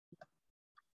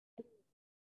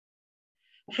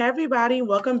Hey everybody,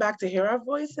 welcome back to Hear Our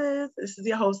Voices. This is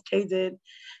your host, Kaden,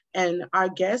 and our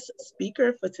guest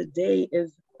speaker for today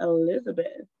is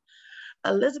Elizabeth.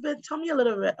 Elizabeth, tell me a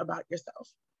little bit about yourself.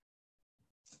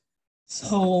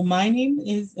 So, my name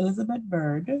is Elizabeth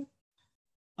Bird.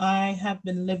 I have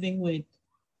been living with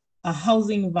a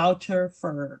housing voucher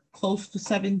for close to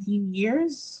 17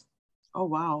 years. Oh,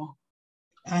 wow.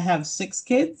 I have 6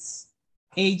 kids,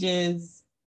 ages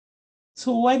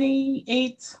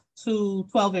 28 to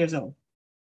 12 years old.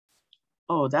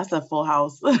 Oh, that's a full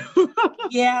house.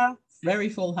 Yeah, very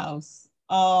full house.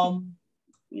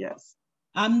 Yes.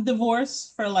 I'm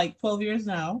divorced for like 12 years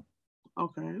now.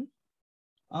 Okay.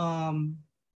 Um,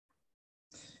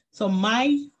 so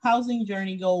my housing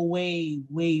journey go way,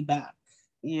 way back.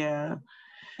 Yeah.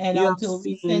 And You have until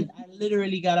seen. recent, I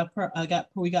literally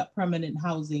we got permanent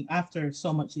housing after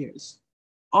so much years.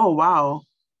 Oh, wow.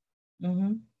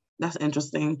 Mm-hmm. That's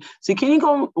interesting. So can you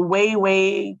go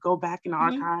go back in the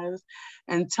Mm-hmm. archives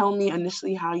and tell me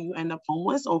initially how you end up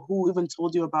homeless or who even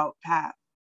told you about PAP?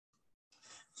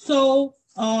 So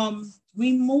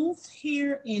we moved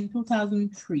here in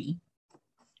 2003.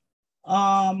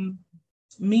 Um,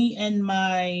 Me and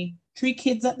my 3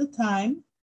 kids at the time.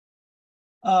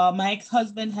 My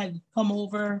ex-husband had come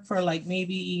over for like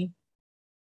maybe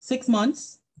 6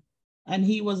 months, and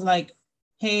he was like,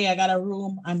 "Hey, I got a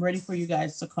room. I'm ready for you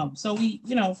guys to come." So we,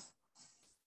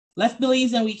 left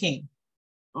Belize and we came.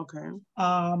 Okay.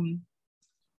 Um,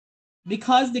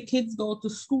 because the kids go to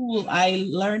school, I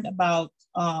learned about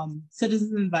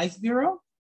Citizen Advice Bureau.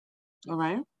 All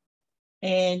right.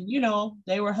 And,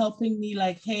 they were helping me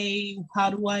like, hey,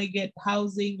 how do I get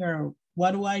housing or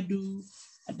what do I do?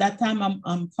 At that time,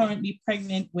 I'm currently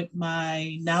pregnant with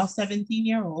my now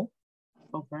 17-year-old.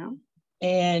 Okay.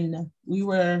 And we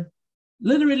were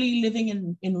literally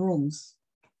living in rooms.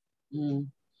 Mm.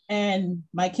 And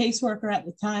my caseworker at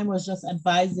the time was just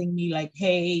advising me like,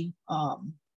 hey,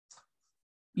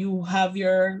 you have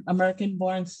your American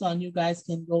born son, you guys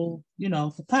can go,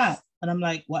 to PAT. And I'm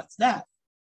like, what's that?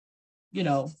 You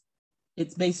know,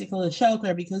 it's basically a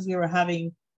shelter because we were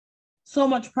having so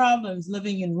much problems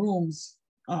living in rooms.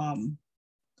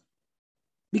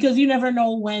 Because you never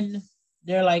know when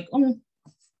they're like, oh,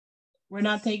 we're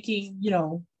not taking,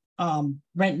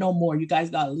 rent no more. You guys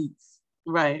got to leave.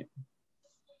 Right.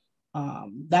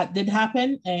 That did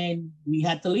happen and we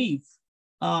had to leave.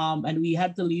 And we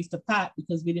had to leave the PAT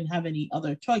because we didn't have any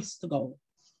other choice to go.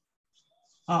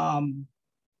 Um,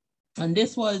 and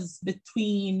this was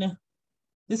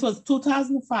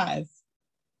 2005.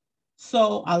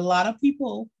 So a lot of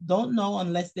people don't know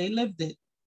unless they lived it.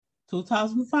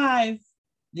 2005,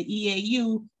 the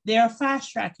EAU, they are fast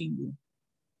tracking you.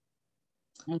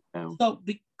 Okay. So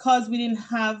because we didn't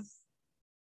have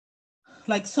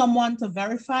like someone to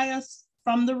verify us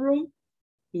from the room,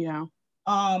 Yeah.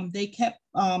 they kept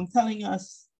telling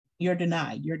us you're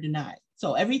denied.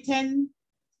 So every 10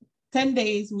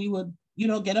 days we would,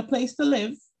 get a place to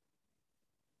live.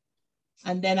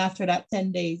 And then after that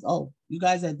 10 days, oh, you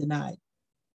guys are denied.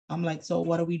 I'm like, so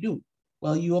what do we do?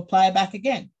 Well, you apply back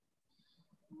again.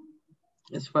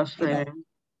 It's You know, frustrating.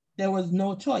 there was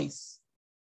no choice.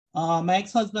 My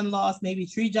ex-husband lost maybe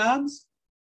 3 jobs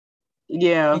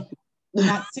Yeah. in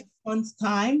that 6 months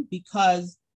time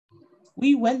because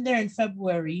we went there in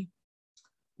February.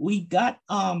 We got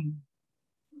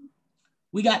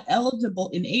we got eligible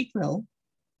in April,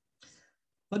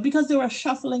 but because they were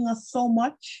shuffling us so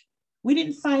much, we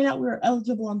didn't find out we were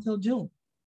eligible until June.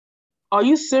 Are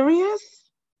you serious?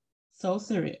 So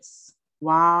serious.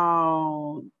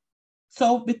 Wow.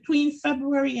 So between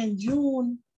February and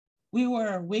June, we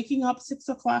were waking up 6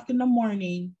 o'clock in the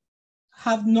morning,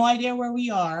 have no idea where we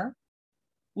are.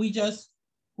 We just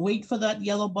wait for that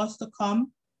yellow bus to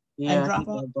come and Yeah, the drop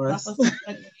bus. us off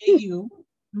at EAU.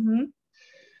 Mm-hmm.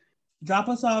 Drop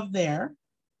us off there.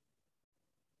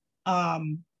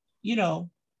 Um, you know,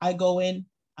 I go in,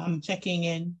 I'm checking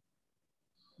in,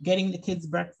 getting the kids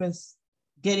breakfast,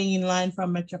 getting in line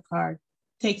from MetroCard,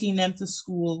 taking them to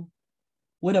school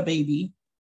with a baby.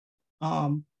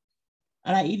 Um,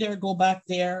 and I either go back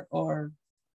there or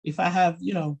if I have,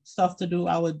 stuff to do,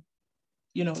 I would,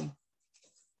 you know,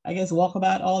 I guess walk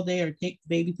about all day or take the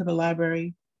baby to the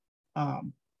library.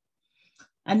 Um,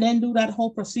 and then do that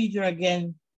whole procedure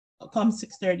again come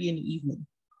 6:30 in the evening.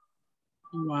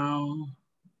 Wow.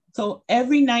 So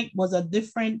every night was a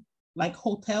different like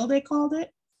hotel they called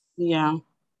it. Yeah.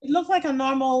 It looked like a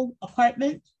normal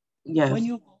apartment when Yes.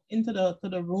 you go into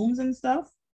the rooms and stuff.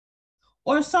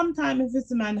 Or sometimes if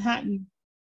it's in Manhattan,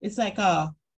 it's like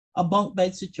a bunk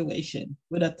bed situation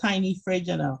with a tiny fridge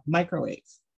and a microwave.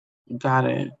 Got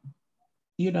it.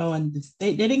 you know, and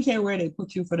they didn't care where they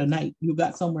put you for the night. You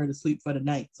got somewhere to sleep for the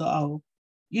night. So,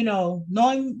 you know,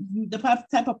 knowing the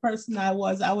type of person I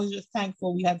was just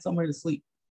thankful we had somewhere to sleep.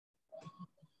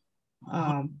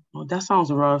 Oh, that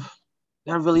sounds rough.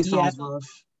 That really Yeah, sounds so rough.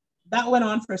 that went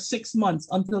on for 6 months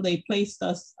until they placed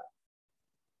us.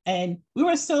 And we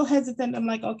were still hesitant. I'm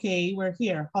like, okay, we're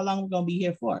here. How long are we going to be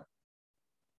here for?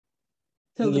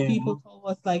 Till the Yeah. people told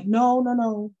us, like, no, no,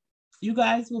 no. You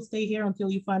guys will stay here until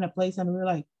you find a place. And we were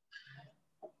like,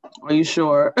 Are you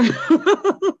sure?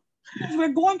 because we're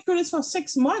going through this for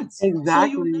 6 months. So you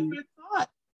Exactly. never thought,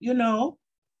 you know,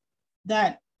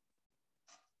 that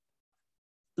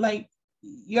like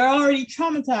you're already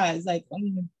traumatized. Like,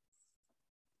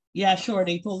 yeah, sure.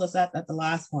 They told us that at the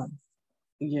last one.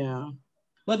 Yeah.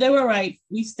 But they were right.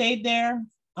 We stayed there,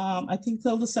 I think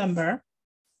till December.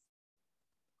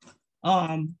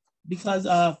 Because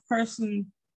a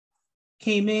person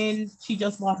came in, she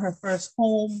just bought her first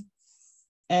home,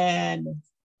 and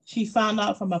she found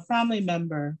out from a family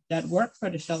member that worked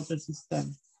for the shelter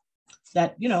system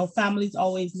that, you know, families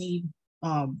always need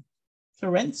to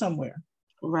rent somewhere.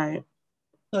 Right.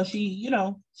 So she, you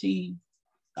know,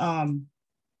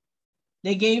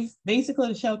 they gave basically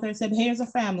the shelter and said, here's a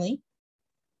family.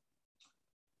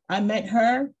 I met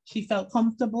her. She felt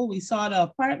comfortable. We saw the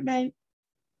apartment.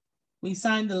 We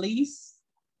signed the lease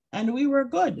and we were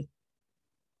good.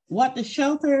 What the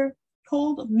shelter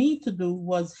told me to do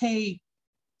was, hey,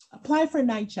 apply for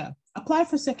NYCHA, apply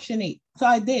for Section 8. So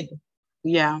I did.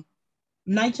 Yeah.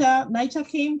 NYCHA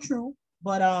came true,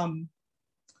 but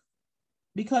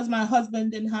because my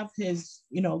husband didn't have his,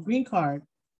 you know, green card,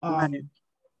 Right.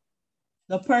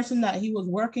 the person that he was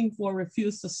working for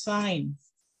refused to sign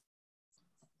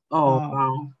Oh,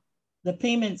 wow. the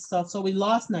payment stuff. So we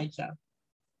lost NYCHA.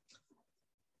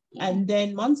 And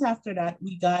then months after that,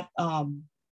 we got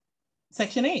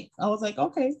Section 8. I was like,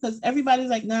 okay, because everybody's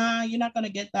like, nah, you're not going to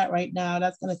get that right now.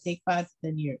 That's going to take 5 to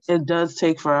 10 years. It does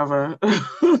take forever.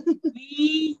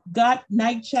 We got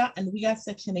NYCHA and we got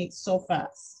Section 8 so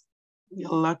fast. You're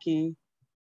lucky.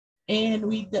 And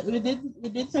we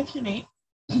did Section 8.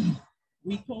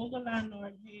 We told the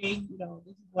landlord, hey, you know,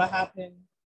 this is what happened.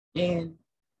 And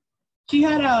she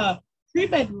had a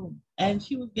 3-bedroom and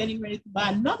she was getting ready to buy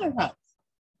another house.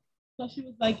 So she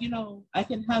was like, you know, I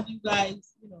can have you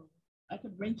guys, you know, I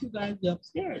could rent you guys the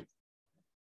upstairs.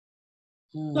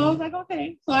 So I was like,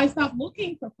 okay. So I stopped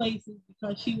looking for places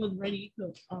because she was ready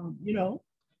to, you know,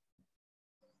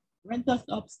 rent us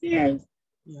upstairs.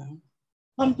 Yeah.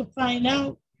 Come to find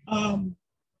out, I'm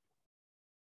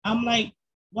like,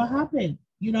 what happened?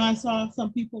 You know, I saw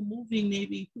some people moving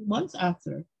maybe 2 months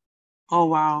after. Oh,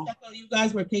 wow. I thought you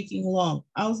guys were taking long.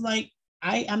 I was like,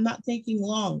 I am not taking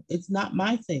long. It's not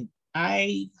my thing.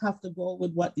 I have to go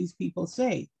with what these people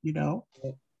say, you know.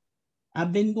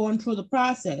 I've been going through the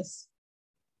process.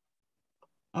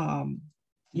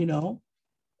 You know,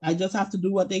 I just have to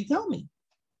do what they tell me.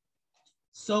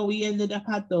 So we ended up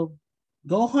had to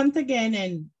go hunt again,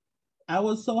 and I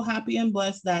was so happy and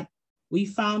blessed that we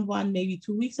found one maybe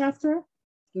 2 weeks after.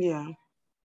 Yeah.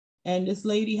 And this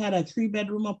lady had a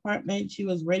 3-bedroom apartment. She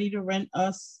was ready to rent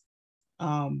us.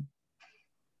 And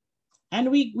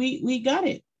we got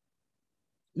it.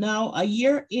 Now, a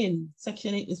year in,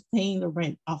 Section 8 is paying the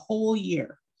rent, a whole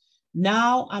year.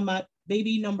 Now I'm at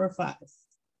baby number 5.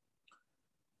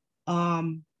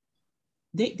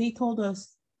 They told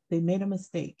us they made a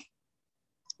mistake.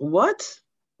 What?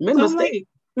 Made a So I'm like,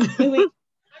 mistake. wait,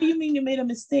 how do you mean you made a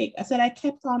mistake? I said, I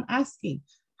kept on asking,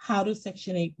 how does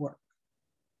Section 8 work?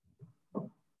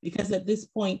 Because at this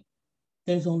point,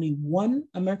 there's only one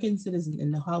American citizen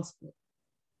in the household.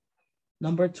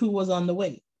 Number 2 was on the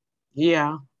way.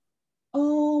 Yeah.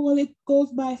 Oh, well, it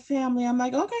goes by family. I'm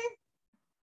like, okay,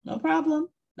 no problem.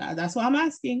 That's what I'm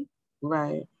asking.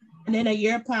 Right. And then a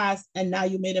year passed, and now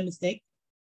you made a mistake.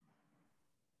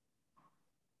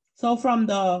 So from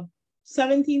the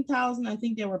 17,000, I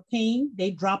think they were paying,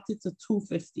 they dropped it to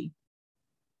 250.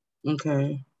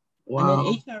 Okay. Wow. And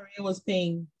then HRA was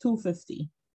paying 250.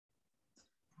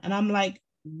 And I'm like,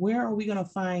 where are we gonna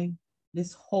find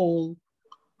this whole?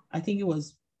 I think it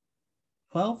was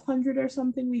 1,200 or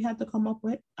something we had to come up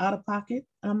with out of pocket.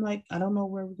 And I'm like, I don't know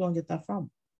where we're gonna get that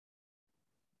from.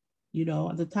 You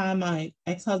know, at the time my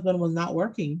ex-husband was not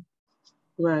working.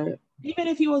 Right. Even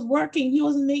if he was working, he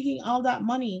wasn't making all that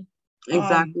money.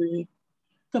 Exactly.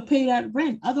 To pay that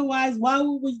rent. Otherwise, why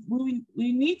would we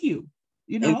need you?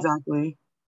 You know? Exactly.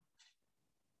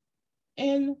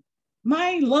 And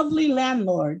my lovely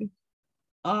landlord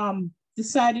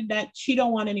decided that she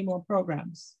don't want any more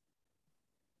programs.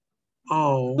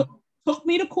 Oh. Took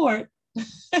me to court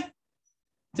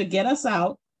to get us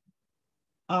out.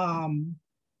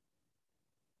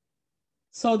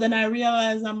 So then I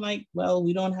realized, I'm like, well,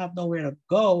 we don't have nowhere to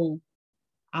go.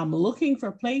 I'm looking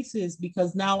for places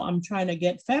because now I'm trying to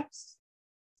get FEPS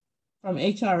from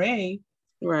HRA.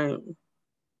 Right.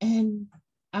 And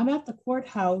I'm at the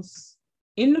courthouse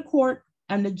in the court,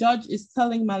 and the judge is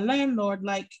telling my landlord,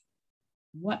 like,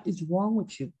 what is wrong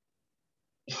with you?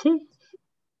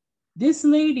 This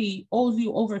lady owes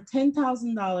you over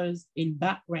 $10,000 in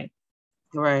back rent.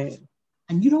 Right.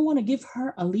 And you don't want to give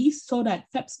her a lease so that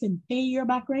FEPS can pay your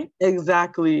back rent?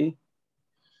 Exactly.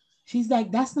 She's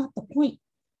like, that's not the point.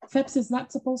 FEPS is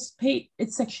not supposed to pay.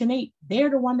 It's Section 8. They're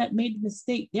the one that made the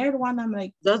mistake. They're the one. I'm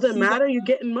like, Doesn't matter. Like, you're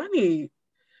getting money.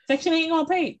 Section 8 ain't going to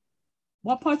pay it.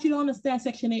 What part you don't understand?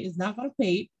 Section 8 is not going to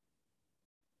pay it.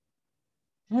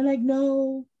 And I'm like,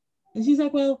 no. And she's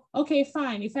like, well, okay,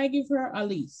 fine. If I give her a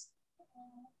lease,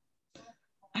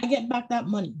 I get back that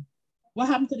money. What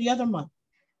happened to the other month?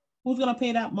 Who's going to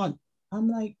pay that month? I'm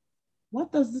like,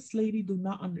 what does this lady do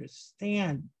not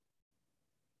understand?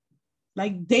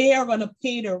 Like, they are going to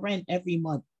pay the rent every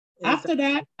month. Exactly. After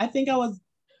that, I think I was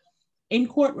in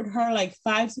court with her like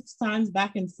 5-6 times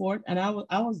back and forth, and I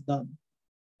was done.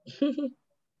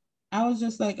 I was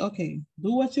just like, okay,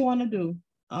 do what you want to do.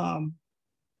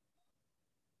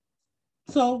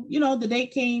 So, the day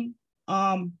came.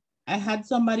 I had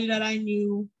somebody that I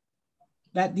knew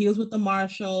that deals with the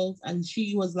marshals, and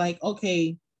she was like,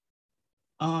 okay,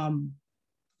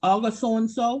 August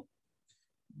so-and-so,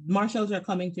 marshals are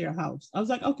coming to your house. I was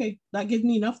like, okay, that gives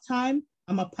me enough time.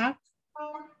 I'm a pack.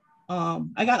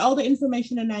 I got all the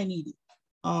information that I needed.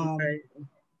 Right.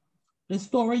 The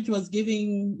storage was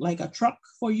giving like a truck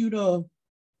for you to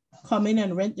come in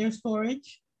and rent their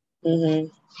storage. Mm-hmm.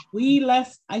 We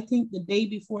left, I think, the day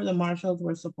before the marshals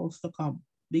were supposed to come,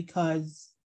 because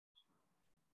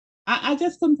I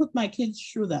just couldn't put my kids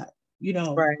through that,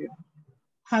 Right.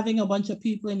 Having a bunch of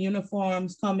people in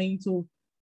uniforms coming to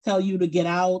tell you to get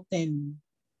out, and,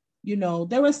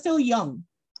 they were still young.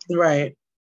 Right.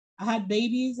 I had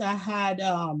babies. I had,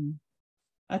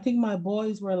 I think my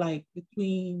boys were like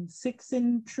between 6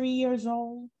 and 3 years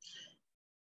old.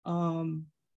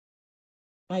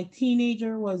 My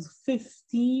teenager was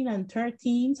 15 and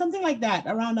 13, something like that,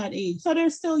 around that age. So they're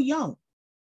still young.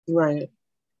 Right.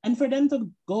 And for them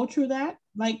to go through that,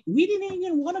 like, we didn't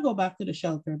even want to go back to the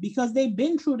shelter because they've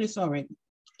been through this already.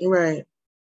 Right.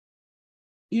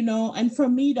 And for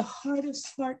me, the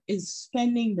hardest part is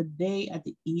spending the day at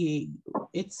the EAU.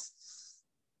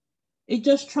 It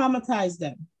just traumatized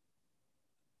them.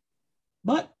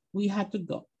 But we had to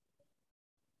go.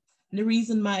 And the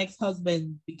reason my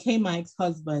ex-husband became my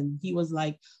ex-husband, he was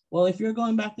like, well, if you're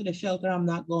going back to the shelter, I'm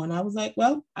not going. I was like,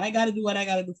 well, I got to do what I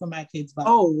got to do for my kids. Bye.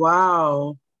 Oh,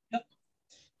 wow. Yep.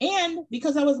 And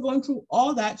because I was going through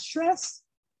all that stress,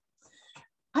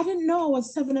 I didn't know I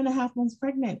was 7.5 months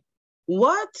pregnant.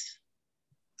 What?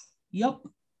 Yep.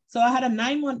 So I had a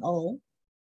 9-month-old,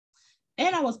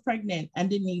 and I was pregnant and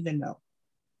didn't even know.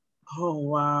 Oh,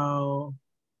 wow.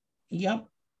 Yep.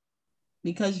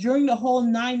 Because during the whole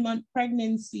 9-month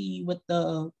pregnancy with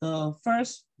the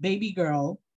first baby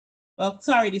girl,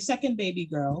 the second baby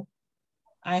girl,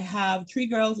 I have 3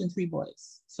 girls and 3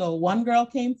 boys. So 1 girl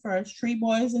came first, 3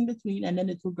 boys in between, and then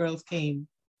the 2 girls came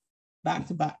back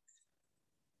to back.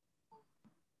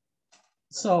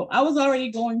 So I was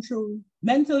already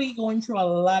mentally going through a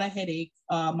lot of headache.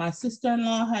 My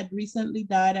sister-in-law had recently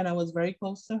died, and I was very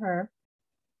close to her.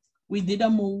 We did a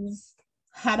move,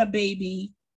 had a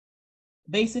baby,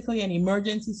 basically an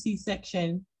emergency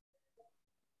C-section.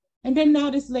 And then now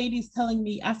this lady's telling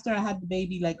me after I had the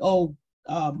baby, like, oh,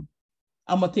 I'm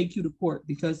gonna take you to court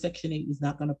because Section 8 is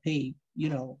not gonna pay,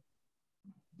 your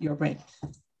rent.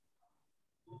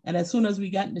 And as soon as we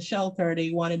got in the shelter, they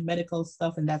wanted medical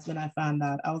stuff, and that's when I found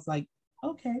out. I was like,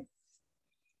 okay,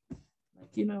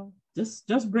 like,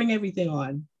 just bring everything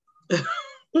on.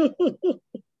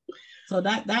 So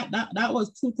that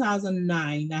was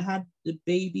 2009. I had the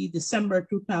baby December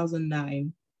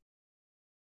 2009.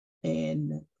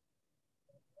 And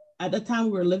at the time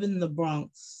we were living in the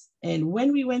Bronx. And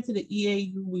when we went to the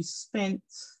EAU, we spent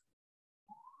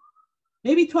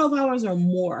maybe 12 hours or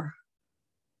more.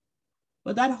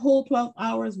 But that whole 12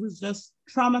 hours was just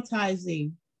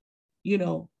traumatizing,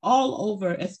 all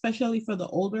over, especially for the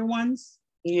older ones.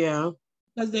 Yeah.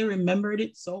 Because they remembered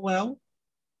it so well.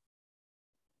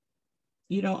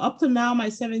 Up to now, my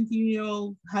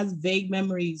 17-year-old has vague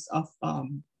memories of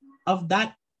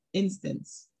that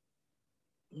instance.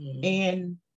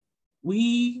 And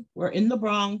we were in the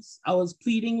Bronx. I was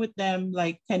pleading with them,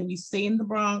 like, can we stay in the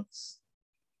Bronx?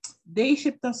 They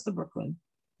shipped us to Brooklyn.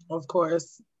 Of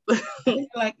course.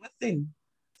 Like, listen,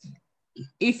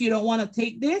 if you don't want to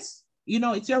take this,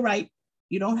 it's your right.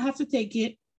 You don't have to take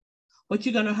it, but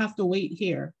you're going to have to wait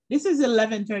here. This is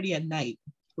 11:30 at night.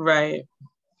 Right.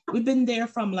 We've been there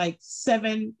from like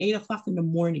 7, 8 o'clock in the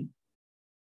morning.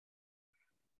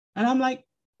 And I'm like,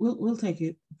 we'll take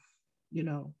it.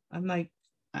 I'm like,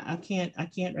 I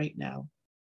can't right now.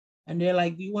 And they're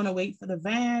like, do you want to wait for the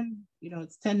van?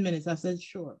 It's 10 minutes. I said,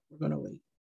 sure, we're going to wait.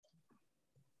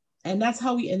 And that's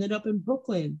how we ended up in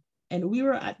Brooklyn. And we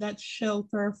were at that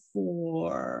shelter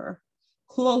for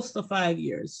close to 5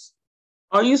 years.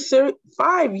 Are you serious?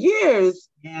 5 years?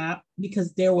 Yeah,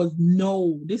 because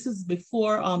this is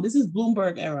before, this is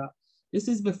Bloomberg era. This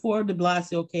is before de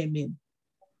Blasio came in.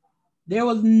 There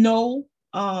was no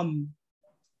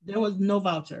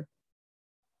voucher.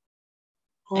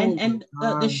 Oh, and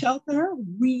the shelter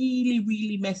really,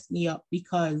 really messed me up,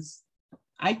 because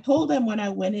I told them when I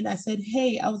went in, I said,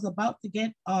 hey, I was about to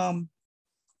get the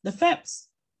FEPS.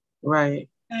 Right.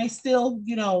 And I still,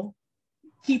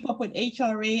 keep up with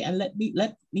HRA and let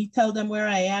me tell them where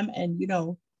I am and,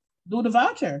 do the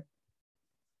voucher.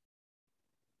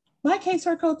 My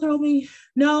caseworker told me,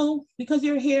 no, because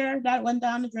you're here, that went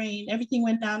down the drain. Everything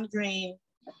went down the drain.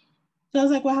 So I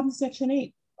was like, what happened to Section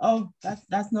 8? Oh,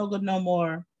 that's no good no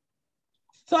more.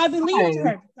 So I believed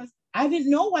her because I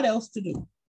didn't know what else to do.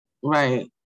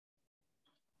 Right.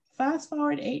 Fast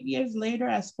forward 8 years later,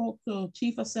 I spoke to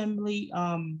Chief Assembly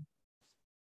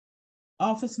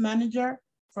office manager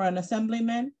for an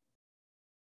assemblyman.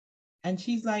 And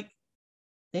she's like,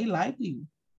 they lied to you.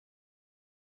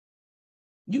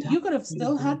 You could have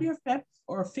still had your FEPS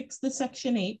or fixed the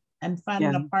Section 8 and find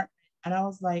an apartment. And I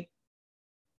was like,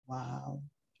 wow.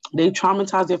 They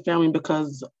traumatized their family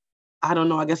because, I don't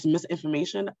know, I guess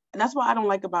misinformation. And that's what I don't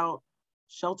like about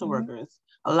shelter workers.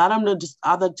 A lot of them are just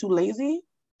either too lazy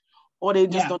or they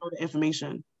just don't know the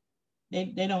information.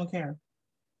 They don't care.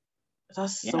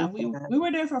 That's so we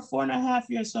were there for 4.5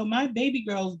 years. So my baby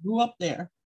girls grew up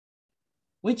there.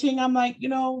 Whiching I'm like,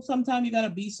 sometimes you got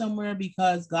to be somewhere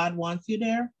because God wants you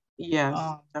there. Yes,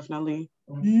 definitely.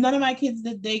 None of my kids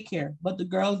did daycare, but the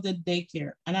girls did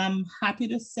daycare. And I'm happy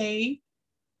to say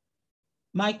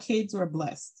my kids were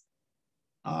blessed.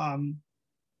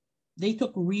 They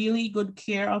took really good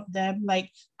care of them.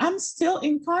 Like, I'm still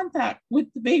in contact with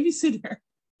the babysitter.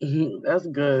 That's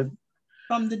good.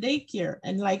 From the daycare.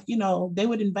 And like, they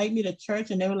would invite me to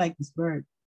church and they were like, Miss Bird,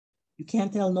 you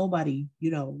can't tell nobody,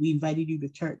 we invited you to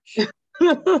church.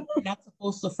 We're not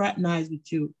supposed to fraternize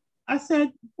with you. I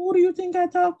said, who do you think I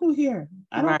talk to here?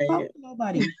 I don't talk to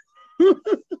nobody.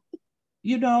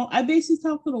 I basically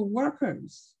talk to the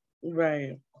workers.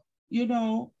 Right.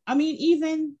 I mean,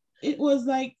 even it was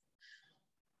like,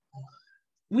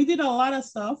 we did a lot of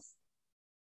stuff.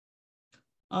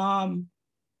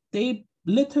 They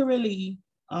literally,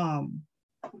 how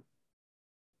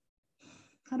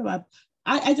do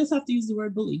I just have to use the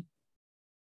word bully.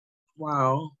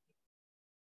 Wow.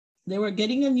 They were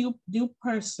getting a new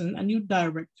person, a new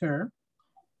director.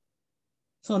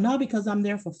 So now because I'm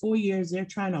there for 4 years, they're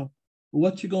trying to,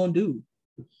 what you gonna do?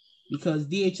 Because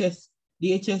DHS,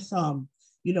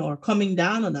 are coming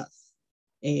down on us.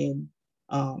 And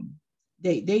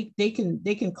they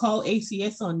can call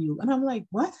ACS on you. And I'm like,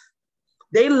 what?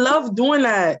 They love doing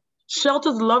that.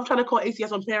 Shelters love trying to call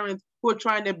ACS on parents who are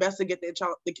trying their best to get the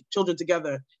children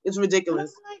together. It's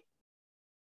ridiculous. Like,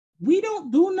 we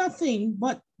don't do nothing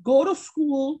but go to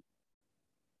school,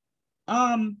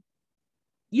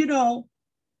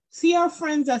 see our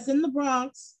friends that's in the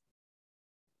Bronx.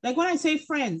 Like when I say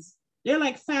friends, they're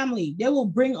like family. They will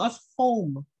bring us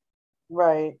home.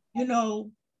 Right.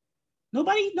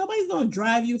 Nobody's gonna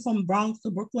drive you from Bronx to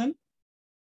Brooklyn.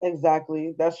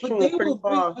 Exactly. That's true. They will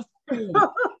bring us home.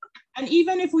 And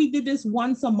even if we did this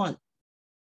once a month,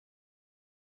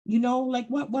 like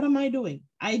what am I doing?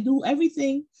 I do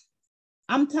everything.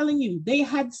 I'm telling you, they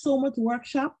had so much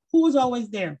workshop. Who was always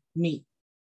there? Me.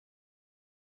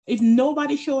 If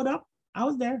nobody showed up, I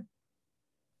was there.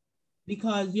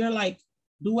 Because you're like,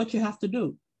 do what you have to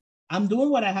do. I'm doing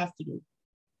what I have to do.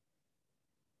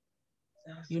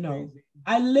 That's crazy.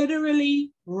 I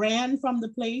literally ran from the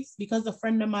place because a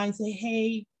friend of mine said,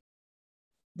 hey,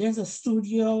 there's a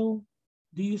studio.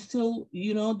 Do you still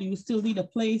need a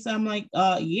place? I'm like,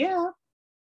 yeah.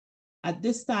 At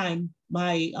this time,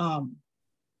 my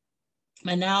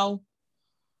now, I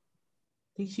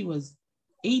think she was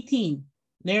 18,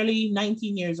 nearly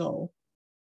 19 years old.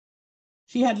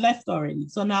 She had left already.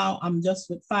 So now I'm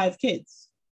just with 5 kids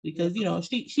because,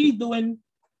 she's doing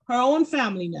her own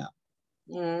family now.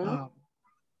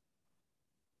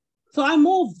 So I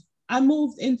moved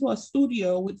into a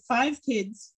studio with 5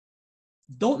 kids,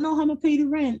 don't know how to pay the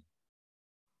rent.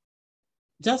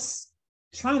 just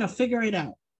trying to figure it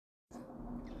out.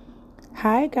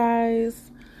 Hi,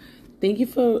 guys. Thank you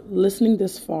for listening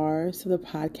this far to the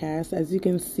podcast. As you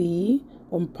can see,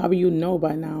 or probably you know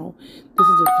by now, this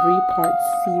is a 3-part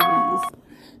series.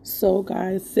 So,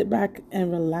 guys, sit back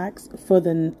and relax for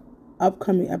the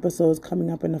upcoming episodes coming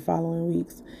up in the following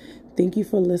weeks. Thank you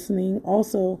for listening.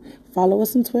 Also, follow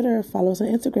us on Twitter, follow us on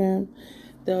Instagram.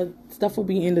 The stuff will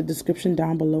be in the description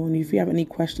down below. And if you have any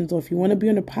questions or if you want to be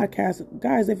on the podcast,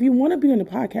 guys, if you want to be on the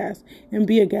podcast and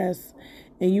be a guest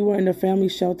and you are in the family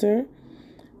shelter,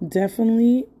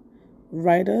 definitely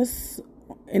write us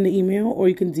in the email or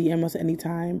you can DM us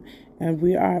anytime.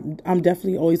 And I'm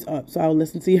definitely always up, so I'll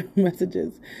listen to your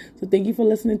messages. So thank you for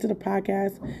listening to the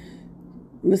podcast.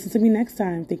 Listen to me next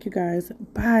time. Thank you, guys.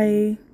 Bye.